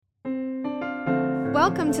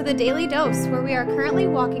Welcome to the Daily Dose, where we are currently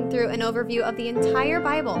walking through an overview of the entire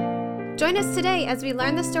Bible. Join us today as we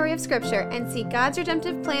learn the story of Scripture and see God's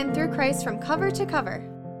redemptive plan through Christ from cover to cover.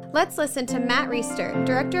 Let's listen to Matt Reisetter,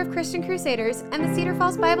 Director of Christian Crusaders and the Cedar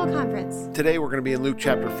Falls Bible Conference. Today we're going to be in Luke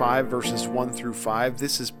chapter 5, verses 1 through 5.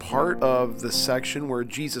 This is part of the section where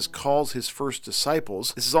Jesus calls his first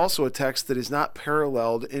disciples. This is also a text that is not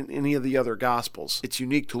paralleled in any of the other Gospels. It's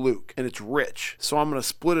unique to Luke, and it's rich. So I'm going to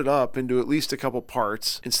split it up into at least a couple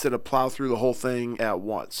parts instead of plow through the whole thing at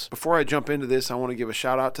once. Before I jump into this, I want to give a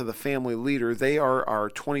shout out to the Family Leader. They are our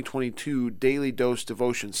 2022 Daily Dose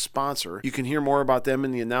Devotion sponsor. You can hear more about them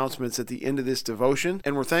in the announcements at the end of this devotion,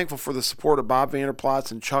 and we're thankful for the support of Bob Vanderplatz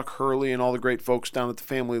and Chuck Hurley and all the great folks down at the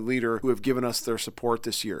Family Leader who have given us their support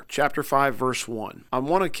this year. Chapter 5, verse 1. On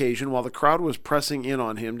one occasion, while the crowd was pressing in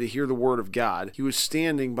on him to hear the word of God, he was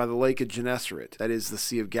standing by the lake of Gennesaret, that is the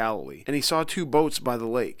Sea of Galilee, and he saw two boats by the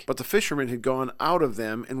lake, but the fishermen had gone out of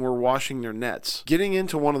them and were washing their nets. Getting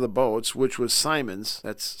into one of the boats, which was Simon's,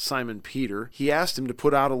 that's Simon Peter, he asked him to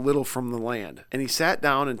put out a little from the land, and he sat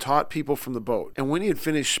down and taught people from the boat. And when he had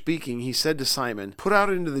finished speaking, he said to Simon, "Put out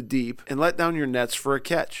into the deep and let down your nets for a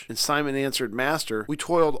catch." And Simon answered, "Master, we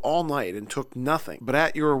toiled all night and took nothing, but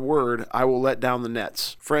at your word I will let down the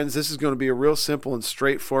nets." Friends, this is going to be a real simple and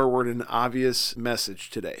straightforward and obvious message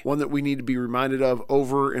today, one that we need to be reminded of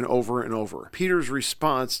over and over and over. Peter's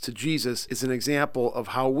response to Jesus is an example of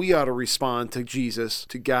how we ought to respond to Jesus,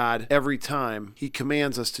 to God, every time he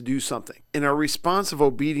commands us to do something. And our response of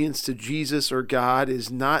obedience to Jesus or God is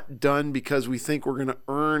not done because we think we're going to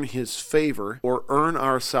earn his favor or earn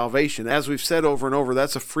our salvation. As we've said over and over,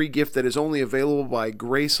 that's a free gift that is only available by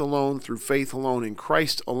grace alone, through faith alone, in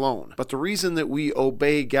Christ alone. But the reason that we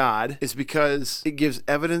obey God is because it gives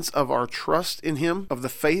evidence of our trust in him, of the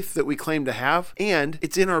faith that we claim to have, and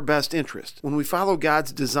it's in our best interest. When we follow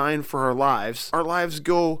God's design for our lives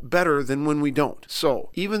go better than when we don't. So,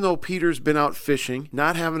 even though Peter's been out fishing,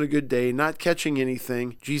 not having a good day, not catching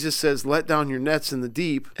anything, Jesus says, "Let down your nets in the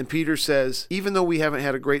deep," and Peter says, "Even though we haven't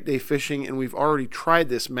had a great day fishing and we've already tried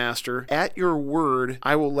this, Master, at your word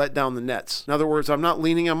I will let down the nets." In other words, I'm not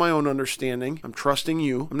leaning on my own understanding. I'm trusting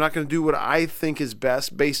you. I'm not going to do what I think is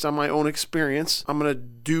best based on my own experience. I'm going to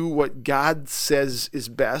do what God says is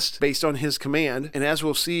best based on his command. And as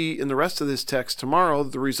we'll see in the rest of this text tomorrow,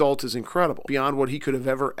 the result is incredible, beyond what he could have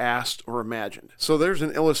ever asked or imagined. So there's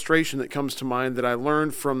an illustration that comes to mind that I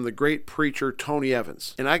learned from the great preacher Tony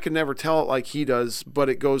Evans. And I could never tell it like he does, but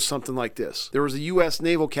it goes something like this. There was a U.S.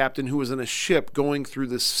 naval captain who was in a ship going through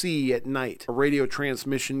the sea at night. A radio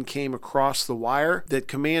transmission came across the wire that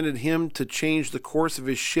commanded him to change the course of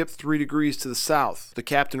his ship 3 degrees to the south. The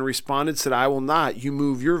captain responded, said, "I will not. You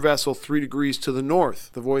move your vessel 3 degrees to the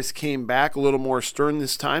north." The voice came back a little more stern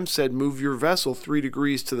this time, said, "Move your vessel 3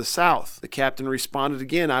 degrees to the south." The captain responded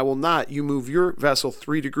again, "I will not. You move your vessel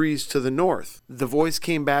 3 degrees to the north." The voice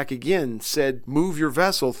came back again, said, "Move your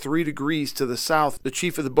vessel 3 degrees to the south." The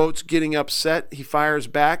chief of the boat's getting upset. He fires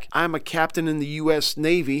back, "I'm a captain in the U.S.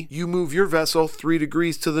 Navy. You move your vessel 3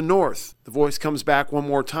 degrees to the north." The voice comes back one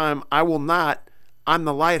more time, "I will not. I'm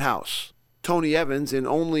the lighthouse." Tony Evans, in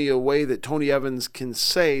only a way that Tony Evans can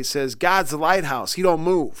say, says, "God's the lighthouse. He don't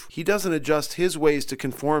move. He doesn't adjust his ways to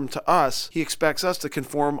conform to us. He expects us to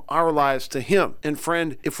conform our lives to him." And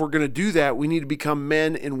friend, if we're going to do that, we need to become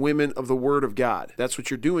men and women of the Word of God. That's what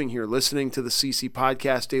you're doing here, listening to the CC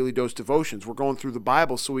Podcast Daily Dose Devotions. We're going through the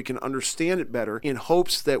Bible so we can understand it better, in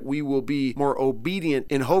hopes that we will be more obedient,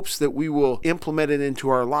 in hopes that we will implement it into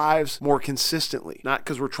our lives more consistently. Not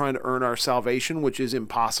because we're trying to earn our salvation, which is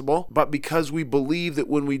impossible, but because we believe that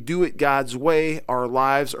when we do it God's way, our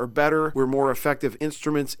lives are better, we're more effective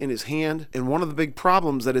instruments in his hand. And one of the big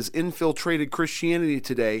problems that has infiltrated Christianity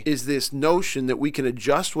today is this notion that we can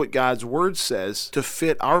adjust what God's word says to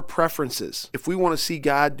fit our preferences. If we want to see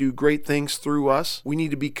God do great things through us, we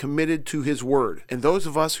need to be committed to his word. And those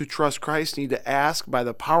of us who trust Christ need to ask by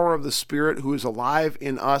the power of the Spirit who is alive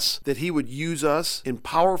in us that he would use us in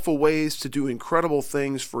powerful ways to do incredible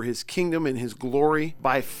things for his kingdom and his glory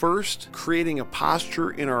by first creating a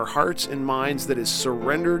posture in our hearts and minds that is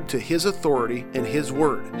surrendered to his authority and his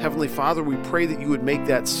word. Heavenly Father, we pray that you would make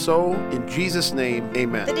that so. In Jesus' name,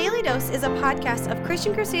 amen. The Daily Dose is a podcast of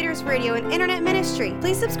Christian Crusaders Radio and Internet Ministry.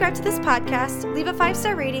 Please subscribe to this podcast, leave a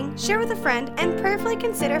 5-star rating, share with a friend, and prayerfully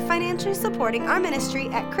consider financially supporting our ministry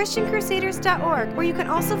at ChristianCrusaders.org, where you can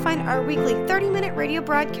also find our weekly 30-minute radio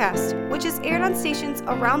broadcast, which is aired on stations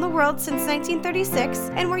around the world since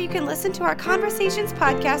 1936, and where you can listen to our Conversations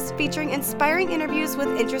podcast featuring inspiring interviews with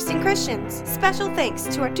interesting Christians. Special thanks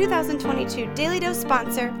to our 2022 Daily Dose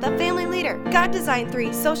sponsor, the Family Leader. God designed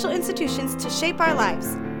 3 social institutions to shape our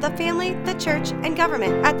lives: the family, the church, and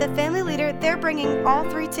government. At The Family Leader, they're bringing all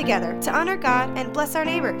three together to honor God and bless our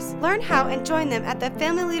neighbors. Learn how and join them at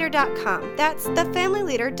thefamilyleader.com. That's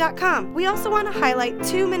thefamilyleader.com. We also want to highlight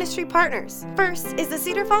two ministry partners. First is the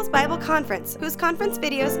Cedar Falls Bible Conference, whose conference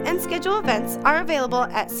videos and schedule events are available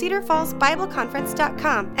at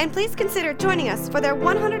cedarfallsbibleconference.com. And please consider joining us for their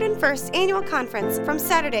 101st annual conference from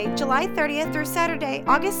Saturday, July 30th through Saturday,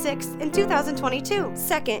 August 6th in 2022.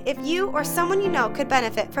 Second, if you or someone you know could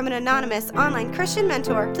benefit from an anonymous online Christian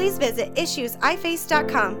mentor, please visit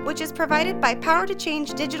issuesiface.com, which is provided by Power to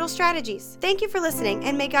Change Digital Strategies. Thank you for listening,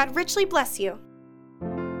 and may God richly bless you.